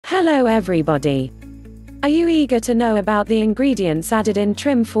Hello everybody. Are you eager to know about the ingredients added in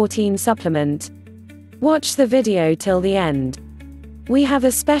Trim 14 supplement? Watch the video till the end. We have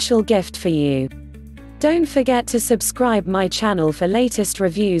a special gift for you. Don't forget to subscribe my channel for latest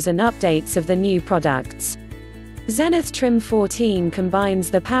reviews and updates of the new products. Zenith Trim 14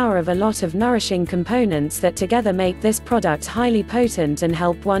 combines the power of a lot of nourishing components that together make this product highly potent and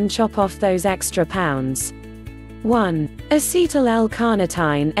help one chop off those extra pounds. 1. Acetyl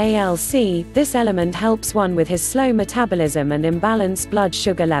L-carnitine (ALC). This element helps one with his slow metabolism and imbalanced blood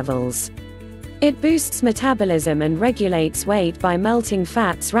sugar levels. It boosts metabolism and regulates weight by melting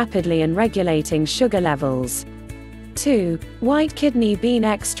fats rapidly and regulating sugar levels. 2. White kidney bean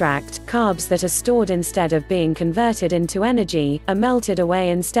extract. Carbs that are stored instead of being converted into energy, are melted away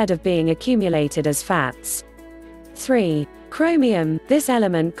instead of being accumulated as fats. 3. Chromium. This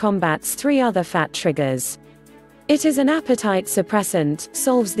element combats 3 other fat triggers. It is an appetite suppressant,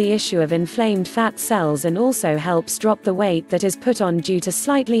 solves the issue of inflamed fat cells and also helps drop the weight that is put on due to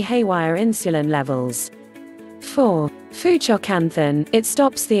slightly haywire insulin levels. 4. Fucoxanthin. It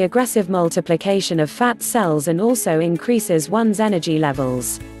stops the aggressive multiplication of fat cells and also increases one's energy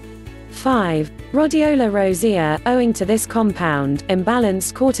levels. 5. Rhodiola rosea. Owing to this compound,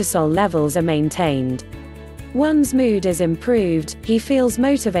 imbalanced cortisol levels are maintained. One's mood is improved, he feels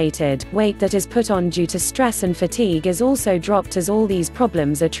motivated, weight that is put on due to stress and fatigue is also dropped as all these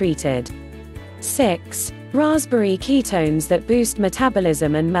problems are treated. 6. Raspberry ketones that boost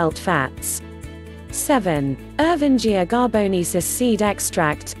metabolism and melt fats. 7. Ervingia garbonesis seed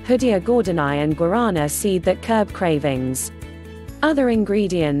extract, Hoodia gordonii and guarana seed that curb cravings. Other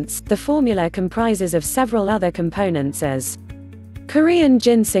ingredients. The formula comprises of several other components as Korean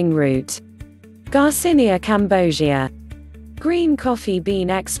ginseng root, Garcinia cambogia, green coffee bean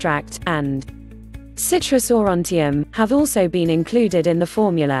extract, and citrus aurantium, have also been included in the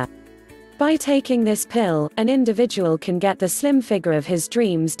formula. By taking this pill, an individual can get the slim figure of his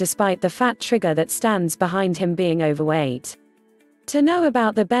dreams despite the fat trigger that stands behind him being overweight. To know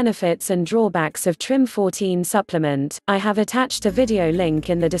about the benefits and drawbacks of Trim 14 supplement, I have attached a video link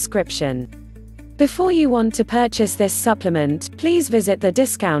in the description. Before you want to purchase this supplement, please visit the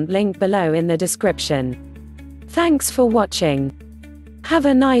discount link below in the description. Thanks for watching. Have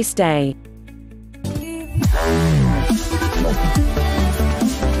a nice day.